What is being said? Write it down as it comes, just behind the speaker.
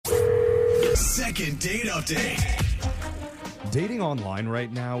Second date update. Dating online right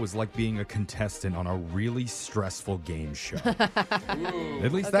now is like being a contestant on a really stressful game show.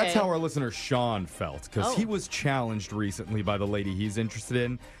 At least that's how our listener Sean felt, because he was challenged recently by the lady he's interested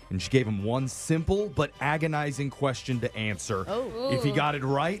in, and she gave him one simple but agonizing question to answer. If he got it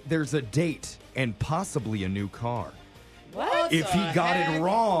right, there's a date and possibly a new car. What? If he got it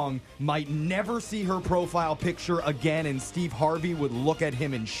wrong, might never see her profile picture again, and Steve Harvey would look at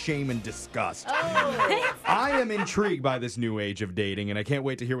him in shame and disgust. I am intrigued by this new age of dating, and I can't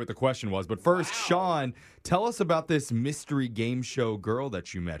wait to hear what the question was. But first, Sean, tell us about this mystery game show girl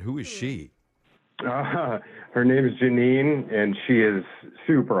that you met. Who is she? Her name is Janine, and she is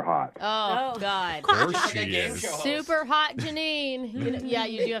super hot. Oh, God. Of course she is. Super hot Janine. Yeah,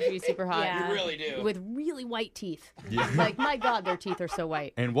 you do have to be super hot. Yeah. You really do. With really white teeth. Like, my God, their teeth are so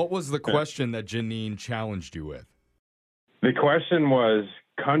white. And what was the question that Janine challenged you with? The question was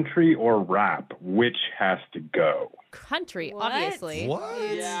country or rap, which has to go? Country, What? obviously. What?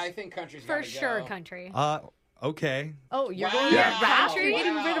 Yeah, I think country's For gotta sure, go. country. Okay. Oh, you're Wow. going Yeah. with rap? Wow. You're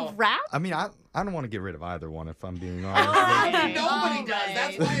getting rid of rap? I mean, I don't want to get rid of either one, if I'm being honest. Okay. Nobody does. Alright.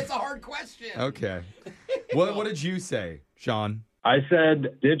 That's why it's a hard question. Okay. What did you say, Sean? I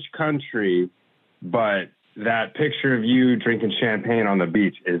said ditch country, but that picture of you drinking champagne on the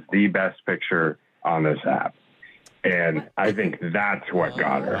beach is the best picture on this app. And I think that's what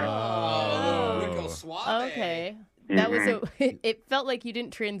got her. Oh, Rico Suave. Okay. That was it felt like you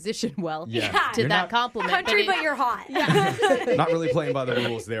didn't transition well Yeah. to You're that not- compliment. Country, but but you're hot. Not really playing by the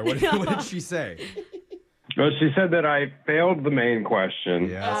rules there. What did she say? Well, she said that I failed the main question.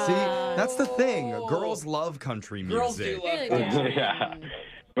 Yeah, see, that's the thing. Girls love country music. Girls do love Really country. Yeah.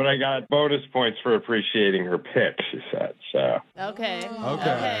 But I got bonus points for appreciating her pick, she said. So Okay.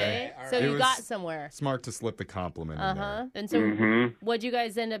 Okay. So It you was- got somewhere. Smart to slip the compliment in Uh-huh. there. And so what'd you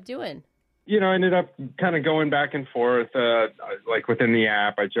guys end up doing? I ended up kind of going back and forth, like within the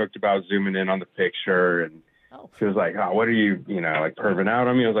app. I joked about zooming in on the picture, and she was like, "Oh, what are you, like perving out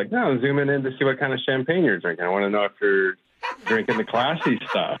on me?" I was like, "No, I'm zooming in to see what kind of champagne you're drinking. I want to know if you're drinking the classy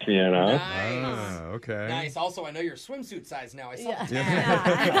stuff, Nice. Ah, okay. Nice. Also, I know your swimsuit size now. I saw Yeah. the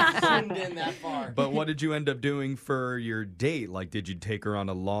tag. Zoomed in that far. But what did you end up doing for your date? Like, did you take her on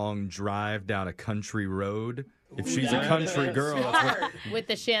a long drive down a country road? If she's a country girl, that's what, Smart. With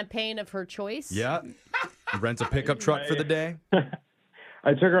the champagne of her choice? yeah. Rent a pickup truck for the day?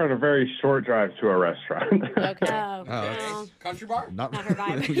 I took her on a very short drive to a restaurant. Okay. Oh, that's- no. Country bar? Not Not her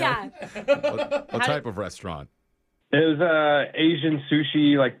vibe. Yeah. Yeah. What type of restaurant? It was a Asian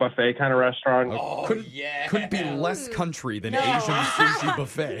sushi, like buffet kind of restaurant. Oh, couldn't, yeah. couldn't be less country than No. Asian sushi You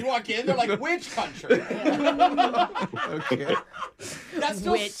buffet. walk in, they're like, which country? Okay. That's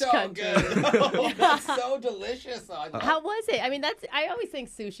still Which so country? good. That's so delicious. How was it? I mean, I always think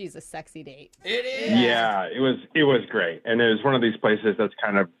sushi's a sexy date. It is. Yeah, it was great, and it was one of these places that's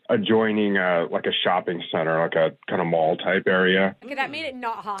kind of adjoining like a shopping center, like a kind of mall type area. Okay, that made it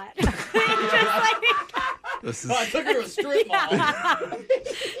not hot. This I is, took her to a strip mall.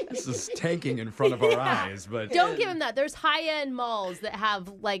 this is tanking in front of our eyes, but Don't give him that. There's high-end malls that have,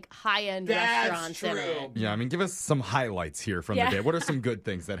 like, high-end That's restaurants in it. true. yeah, I mean, give us some highlights here from Yeah. the day. What are some good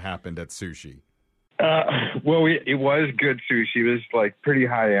things that happened at sushi? Well, it was good sushi. It was like pretty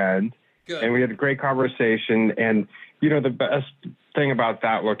high end, Good. and we had a great conversation. And the best thing about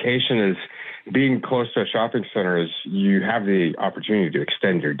that location is being close to a shopping center is you have the opportunity to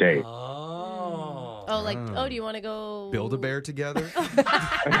extend your date. Oh, like, do you want to go... Build-A-Bear together?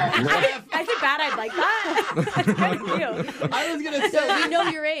 I feel bad I'd like that. That's kind of cute. I was going to So say. we know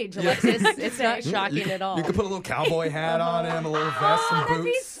your age, Alexis. It's not shocking at all. You could put a little cowboy hat on him, a little vest and That'd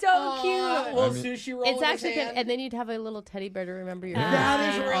be boots. so A cute. little sushi roll It's in actually his good. hand. And then you'd have a little teddy bear to remember your That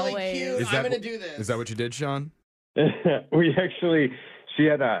is name really always. cute. Is I'm that going to what- do this. Is that what you did, Sean? She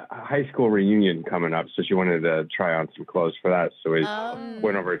had a high school reunion coming up, so she wanted to try on some clothes for that. So we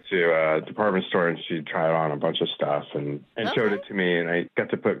went over to a department store, and she tried on a bunch of stuff and showed it to me, and I got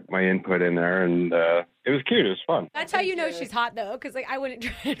to put my input in there, and it was cute. It was fun. That's how you know she's hot, though, because I wouldn't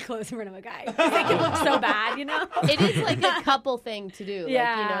try to close in front of a guy. 'Cause they can look so bad, It is like a couple thing to do.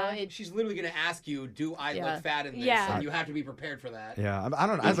 Yeah. Like, She's literally going to ask you, do I Yeah. look fat in this? Yeah. And you have to be prepared for that. Yeah, I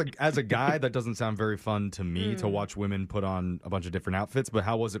don't know. As a guy, that doesn't sound very fun to me Hmm. to watch women put on a bunch of different outfits. But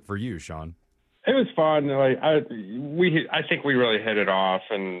how was it for you, Sean? It was fun. Like I think we really hit it off,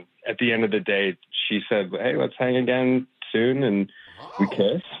 and at the end of the day, she said, "Hey, let's hang again soon," and we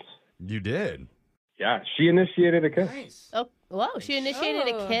kissed. You did. Yeah, she initiated a kiss. Nice. Oh, whoa, she initiated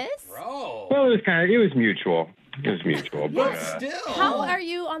a Oh. kiss? Bro. Well, it was mutual. It was mutual. But But still. How are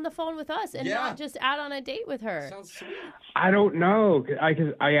you on the phone with us and Yeah. not just out on a date with her? Sounds sweet. I don't know.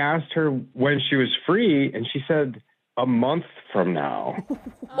 I asked her when she was free, and she said a month from now.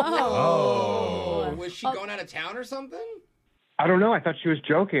 Oh. Was she going out of town or something? I don't know. I thought she was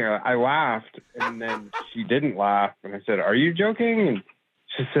joking. I laughed, and then she didn't laugh. And I said, "Are you joking?" And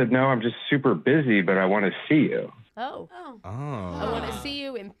she said, "No, I'm just super busy, but I want to see you." Oh. Oh. I want to see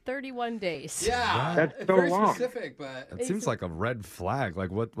you in 31 days. Yeah. That's so Very long. specific, but It seems like a red flag.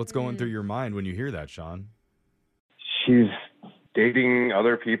 Like, what's going through your mind when you hear that, Sean? She's dating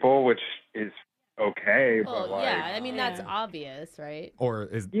other people, which is okay. Well, but like, yeah. I mean, that's Yeah. obvious, right? Or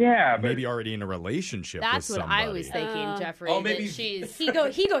is yeah, but maybe already in a relationship That's with what somebody? I was thinking, Jeffrey. Oh, maybe- that she's. He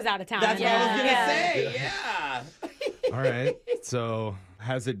goes out of town. that's what I was going to Yeah. say. Yeah. All right. So,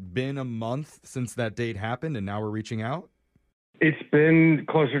 has it been a month since that date happened and now we're reaching out? it's been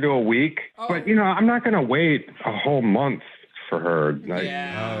closer to a week. Oh. But I'm not going to wait a whole month for her. Like,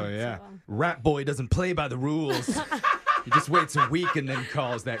 Yeah. Oh, yeah. Rat Boy doesn't play by the rules. He just waits a week and then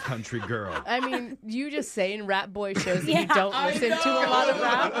calls that country girl. I mean, you just saying Rat Boy shows that you Yeah. don't I listen to a know. lot of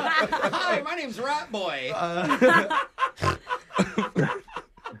rap. Hi, my name's Rat Boy.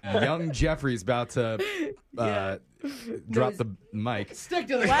 Young Jeffrey's about to drop the mic. Stick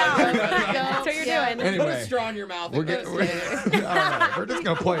to the Wow. country. That's what you're doing. Put a Anyway, straw in your mouth. we're, and get, go we're, stay. all right, we're just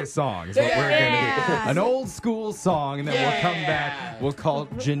going to play a song. Is what we're going to Yeah. do. An old school song, and then we'll come Yeah. back. We'll call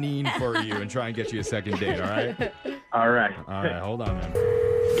Janine for you and try and get you a second date, all right? all right. All right, hold on,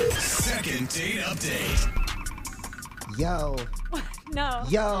 man. Second date update. Yo, No.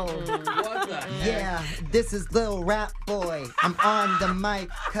 yo, What the heck? yeah, this is Lil Rap Boy. I'm on the mic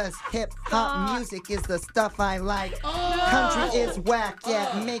cause hip hop music is the stuff I like. Country is whack,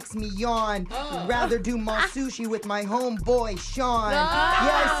 yeah, it makes me yawn. Rather do more sushi with my homeboy Sean. Yeah,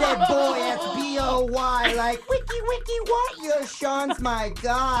 I said boy, that's B-O-Y. Like, wiki, what? Your Sean's my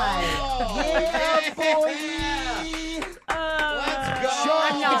guy. Yeah, boy. Let's go. Sean,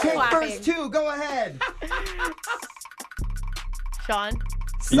 I'm you not can take clapping. first two. Go ahead. Sean,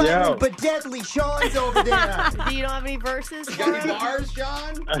 Silent Yo. but deadly. Sean's over there. do you don't have any verses You for got any him? bars,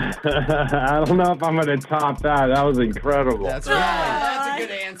 John? I don't know if I'm going to top that. That was incredible. That's Yeah, right. that's a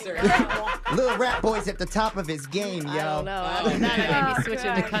good answer. Lil Rap Boy's at the top of his game, yo. I don't know. After that, I may be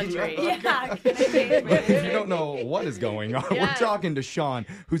switching to country. Yeah. If you don't know what is going on, Yeah. we're talking to Sean,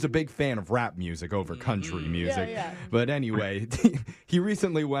 who's a big fan of rap music over country music. yeah. But anyway, he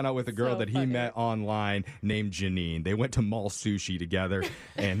recently went out with a girl So that he funny. met online named Janine. They went to Mall Sushi together,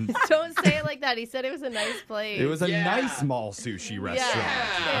 and Don't say it like that. He said it was a nice place. it was a Yeah. nice Mall Sushi restaurant. There,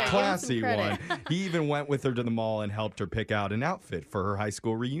 give A him classy some one. credit. He even went with her to the mall and helped her pick out an outfit for her high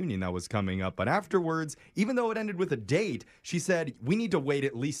school reunion that was coming up. But afterwards, even though it ended with a date, she said, we need to wait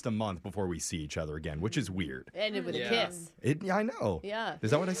at least a month before we see each other again, which is weird. Ended with Yeah. a kiss. Yeah, I know. Yeah.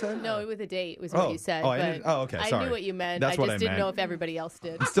 Is that what I said? No, with a date was Oh. what you said. Oh, I but didn't- oh, okay, I sorry. knew what you meant. That's I what just I didn't know meant. if everybody else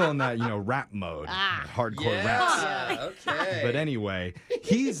did. I'm still in that, rap mode. Hardcore rap. Yeah, okay. But anyway,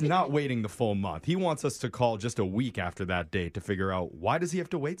 he's not waiting the full month. He wants us to call just a week after that date to figure out why does he have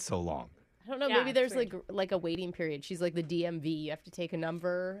to wait so long? I don't know. Yeah, Maybe there's it's like a waiting period. She's like the DMV. You have to take a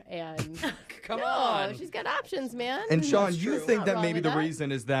number and Come no, on. she's got options, man. And Sean, That's you true. think Not that wrong maybe with the that.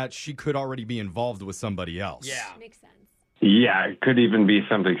 reason is that she could already be involved with somebody else. Yeah. Makes sense. Yeah, it could even be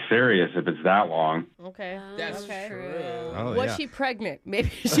something serious if it's that long. Okay. That's okay. true. Oh, Was yeah. she pregnant? Maybe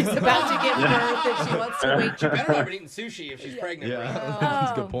she's about to give birth and she wants to wait. She better not be eating sushi if she's pregnant, Yeah, right?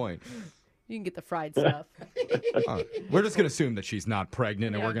 that's a good point. You can get the fried stuff. We're just going to assume that she's not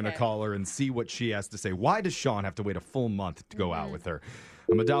pregnant, and Yeah, we're going to okay. call her and see what she has to say. Why does Sean have to wait a full month to go out with her?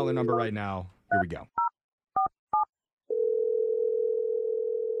 I'm a dollar number right now. Here we go.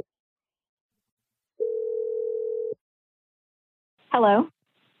 Hello.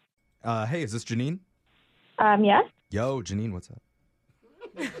 Hey, is this Janine? Yes. Yo, Janine, what's up?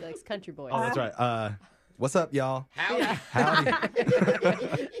 She likes country boys. Oh, that's right. What's up, y'all? Howdy. Howdy.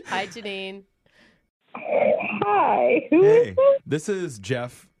 Hi, Janine. Hi. Who is Hey, this? this is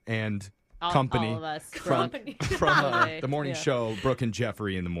Jeff and All, company all of us. from, Company. from the morning Yeah. show, Brooke and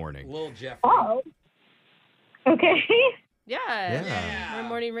Jeffrey in the morning. Little Jeffrey. Oh. Okay. Yeah. Yeah. We're a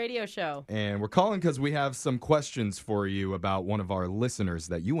morning radio show. And we're calling because we have some questions for you about one of our listeners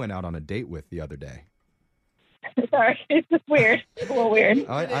that you went out on a date with the other day. Sorry. It's just weird. It's a little weird. is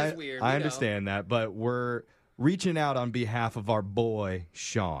weird, we I know. understand that, but we're reaching out on behalf of our boy,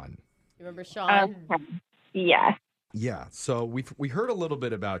 Sean. You remember Sean? Yeah. Yeah, so we heard a little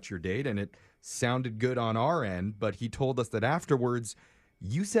bit about your date, and it sounded good on our end, but he told us that afterwards,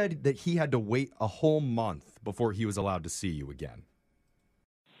 you said that he had to wait a whole month before he was allowed to see you again.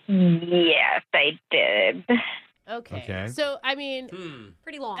 Yes, I did. Okay. So, I mean,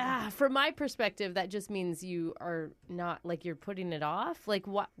 Pretty long. from my perspective, that just means you are not, like, you're putting it off. Like,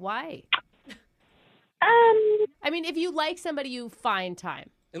 why? I mean, if you like somebody, you find time.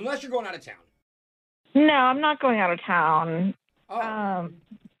 Unless you're going out of town. No, I'm not going out of town. Oh.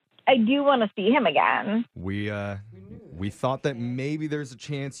 I do want to see him again. We thought that maybe there's a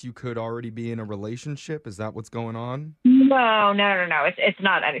chance you could already be in a relationship. Is that what's going on? No. It's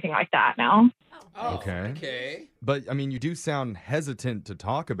not anything like that, no. Oh, okay. But, I mean, you do sound hesitant to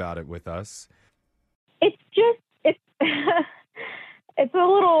talk about it with us. It's it's a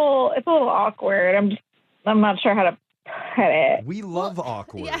little awkward. I'm not sure how to put it. We love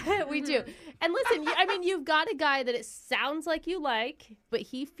awkward. Yeah, we do. And listen, I mean, you've got a guy that it sounds like you like, but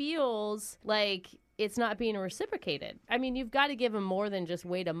he feels like it's not being reciprocated. I mean, you've got to give him more than just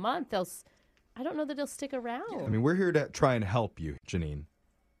wait a month. I don't know that he'll stick around. I mean, we're here to try and help you, Janine.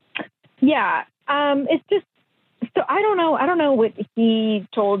 Yeah. It's just, so I don't know what he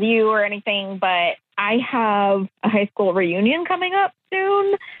told you or anything, but I have a high school reunion coming up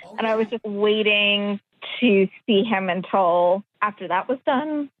soon, and I was just waiting to see him until after that was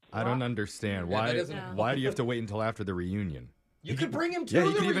done. I don't understand. Why do you have to wait until after the reunion? You could bring him to the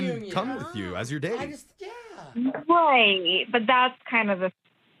reunion. Yeah, he could even come with you as your date. Right, but that's kind of the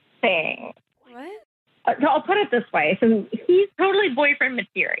thing. What? I'll put it this way. So he's totally boyfriend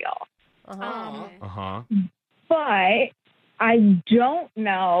material. But I don't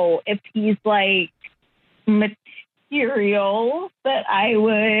know if he's like material that I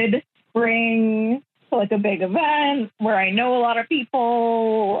would bring to like a big event where I know a lot of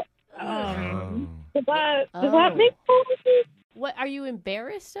people. Does that make sense? What, are you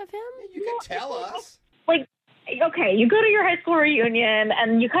embarrassed of him? You can tell us. Like, okay, you go to your high school reunion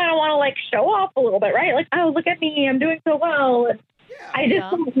and you kind of want to like show off a little bit, right? Like, oh, look at me, I'm doing so well. And I just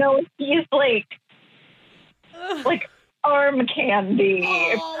don't know if he's like arm candy.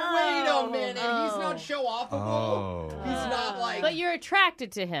 Oh, wait a minute. He's not show-offable. He's not like... But you're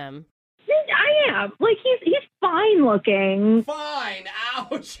attracted to him. I am. Like, he's fine looking. Fine.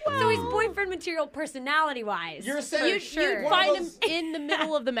 Ouch. So he's boyfriend material personality-wise. You're saying You'd find him in the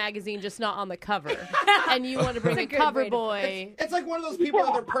middle of the magazine, just not on the cover. And you want to bring a cover boy. It's like one of those people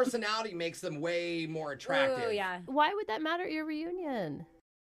that their personality makes them way more attractive. Oh, yeah. Why would that matter at your reunion?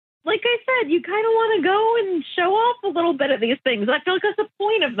 Like I said, you kind of want to go and show off a little bit of these things. I feel like that's the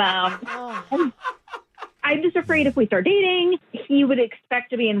point of them. I'm just afraid if we start dating, he would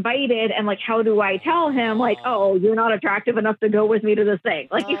expect to be invited. And, like, how do I tell him, like, oh, you're not attractive enough to go with me to this thing?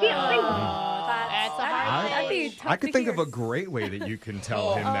 Like, you can't think That's a hard thing. I could think of a great way that you can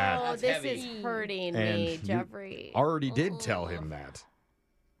tell him that. Oh, this is hurting me, And Jeffrey. you already did tell him that.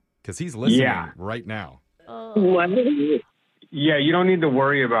 Because he's listening right now. What? Yeah, you don't need to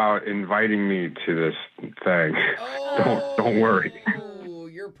worry about inviting me to this thing. Don't worry. Oh,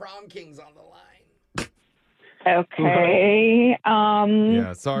 your prom king's on the line. Okay.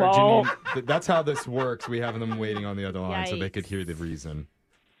 Yeah, sorry, well, Janine. That's how this works. We have them waiting on the other line so they could hear the reason.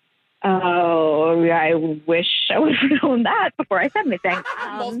 Oh, I wish I would have known that before I said anything.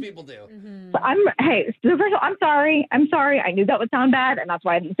 Most people do. But so first of all, I'm sorry. I knew that would sound bad, and that's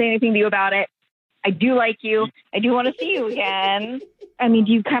why I didn't say anything to you about it. I do like you. I do want to see you again. I mean,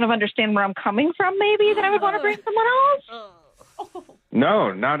 do you kind of understand where I'm coming from, maybe, that I would want to bring someone else?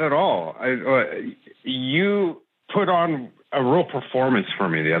 No, not at all. You put on a real performance for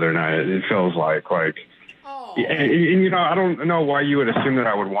me the other night. It feels like, and, you know, I don't know why you would assume that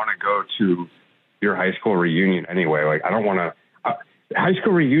I would want to go to your high school reunion anyway. Like, I don't want to. High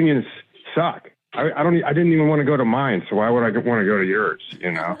school reunions suck. I didn't even want to go to mine, so why would I want to go to yours?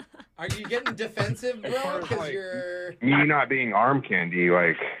 You know. Are you getting defensive, bro? Because you're me not being arm candy.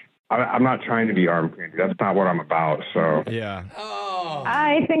 Like, I'm not trying to be arm candy. That's not what I'm about. So yeah. Oh.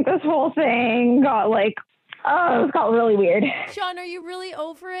 I think this whole thing got it got really weird. Sean, are you really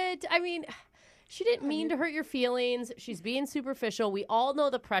over it? I mean, she didn't mean to hurt your feelings. She's being superficial. We all know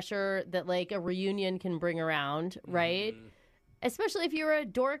the pressure that like a reunion can bring around, right? Especially if you're a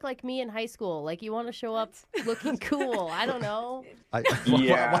dork like me in high school. Like, you want to show up looking cool. I don't know. Why are we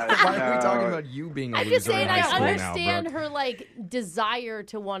talking about you being a I'm loser just saying in high I school understand now, Brooke? her, like, desire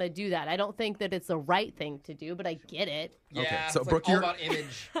to want to do that. I don't think that it's the right thing to do, but I get it. Yeah, Okay, so it's Brooke, all about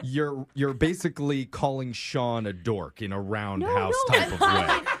image. You're basically calling Sean a dork in a roundhouse type of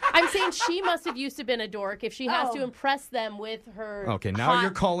way. I'm saying she must have used to been a dork if she has to impress them with her. Okay, now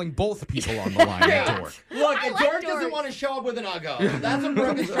you're calling both people on the line a dork. Look, a like dork dorks. doesn't want to show up with an uggo. That's what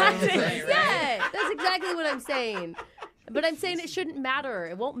Brooke is trying to say, right? Yeah, that's exactly what I'm saying. But I'm saying it shouldn't matter.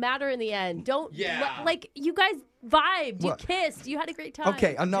 It won't matter in the end. Don't like you guys vibed. You What? kissed. You had a great time.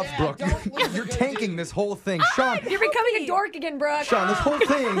 Okay, enough, Brooke. You're tanking this whole thing. Sean, You're becoming a dork again, Brooke. Sean, this whole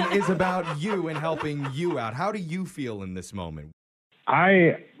thing is about you and helping you out. How do you feel in this moment?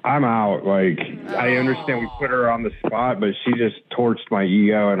 I'm out. Like, I understand we put her on the spot, but she just torched my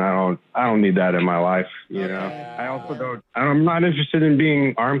ego, and I don't need that in my life. You know. I also don't. I'm not interested in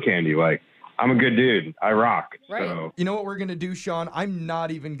being arm candy. Like, I'm a good dude. I rock. Right. So You know what we're going to do, Sean? I'm not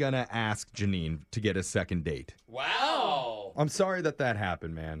even going to ask Janine to get a second date. Wow. I'm sorry that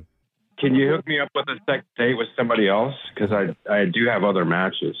happened, man. can you hook me up with a second date with somebody else? Because I do have other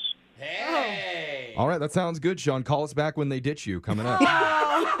matches. Hey. All right, that sounds good, Sean. Call us back when they ditch you. Coming up.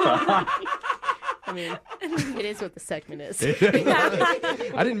 I mean, it is what the segment is.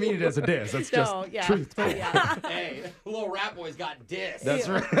 I didn't mean it as a diss. That's just truthful. Yeah. Hey, little rap boy's got dissed. That's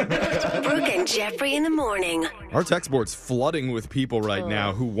right. Brooke and Jeffrey in the morning. Our text board's flooding with people right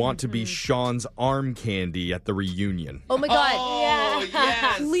now who want to be Sean's arm candy at the reunion. Oh my God. Oh,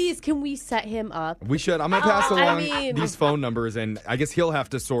 yes. Please, can we set him up? We should. I'm going to pass I along mean- these phone numbers, and I guess he'll have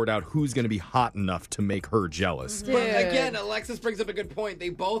to sort out who's going to be hot enough to make her jealous. Dude. But again, Alexis brings up a good point. They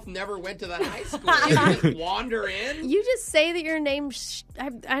both never went to that high school. You just wander in. You just say that your name's,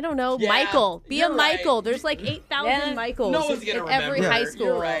 I don't know, Yeah, Michael. Be a you're right. Michael. There's like 8,000 Yeah. Michaels No one's gonna in every remember. high You're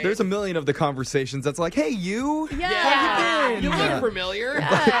school. right. There's a million of the conversations that's like, hey, you. Yeah. You look familiar.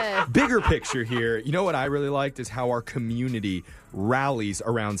 Yeah. Bigger picture here, you know what I really liked is how our community rallies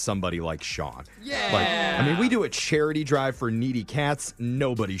around somebody like Sean. Yeah. Like, I mean, we do a charity drive for needy cats.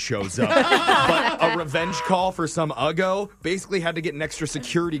 Nobody shows up. But a revenge call for some Uggo basically had to get an extra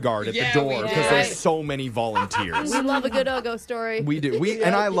security guard at Yeah, the we door did. because there's so many volunteers. We love a good Ogo story. We do.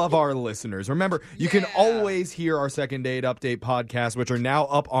 And I love our listeners. Remember, you can always hear our Second Date Update podcast, which are now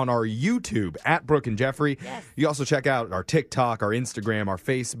up on our YouTube at Brooke and Jeffrey. Yes. You also check out our TikTok, our Instagram, our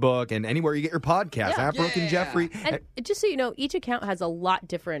Facebook, and anywhere you get your podcast at Brooke and Jeffrey. And just so you know, each account has a lot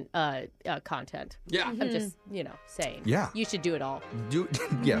different content. Yeah. I'm just, saying. Yeah. You should do it all.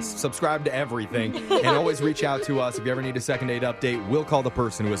 Yes, subscribe to everything. And always reach out to us. If you ever need a Second Date Update, we'll call the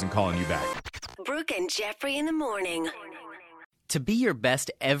person who isn't calling you back. Brooke and Jeffrey in the morning. To be your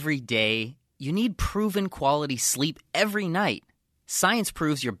best every day, you need proven quality sleep every night. Science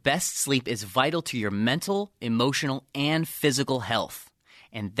proves your best sleep is vital to your mental, emotional, and physical health.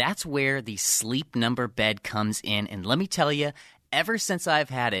 And that's where the Sleep Number bed comes in. And let me tell you, ever since I've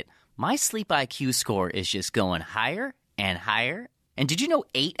had it, my sleep IQ score is just going higher and higher. And did you know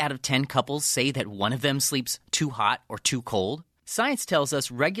 8 out of 10 couples say that one of them sleeps too hot or too cold? Science tells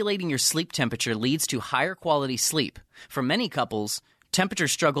us regulating your sleep temperature leads to higher quality sleep. For many couples, temperature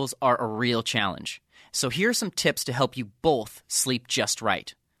struggles are a real challenge. So here are some tips to help you both sleep just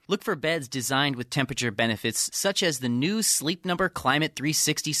right. Look for beds designed with temperature benefits such as the new Sleep Number Climate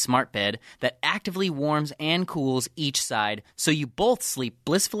 360 smart bed that actively warms and cools each side so you both sleep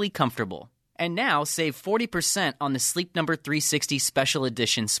blissfully comfortable. And now save 40% on the Sleep Number 360 Special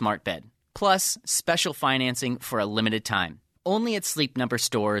Edition smart bed. Plus, special financing for a limited time. Only at Sleep Number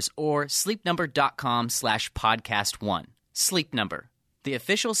stores or sleepnumber.com/podcast1. Sleep Number, the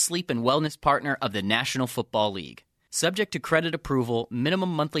official sleep and wellness partner of the National Football League. Subject to credit approval,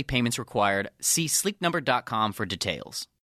 minimum monthly payments required. See sleepnumber.com for details.